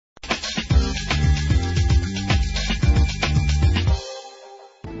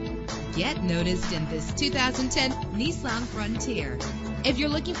get noticed in this 2010 Nissan Frontier. If you're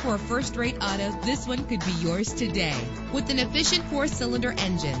looking for a first-rate auto, this one could be yours today. With an efficient 4-cylinder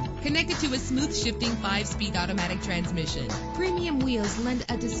engine connected to a smooth shifting 5-speed automatic transmission, premium wheels lend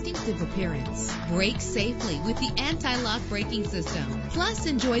a distinctive appearance. Brake safely with the anti-lock braking system. Plus,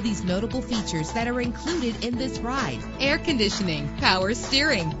 enjoy these notable features that are included in this ride: air conditioning, power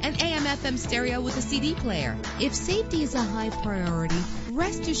steering, an AM/FM stereo with a CD player. If safety is a high priority,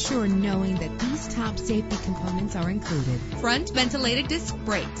 rest assured knowing that these top safety components are included: front ventilated disc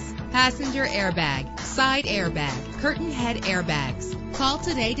brakes, passenger airbag, side airbag, curtain head airbags. Call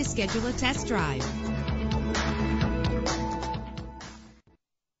today to schedule a test drive.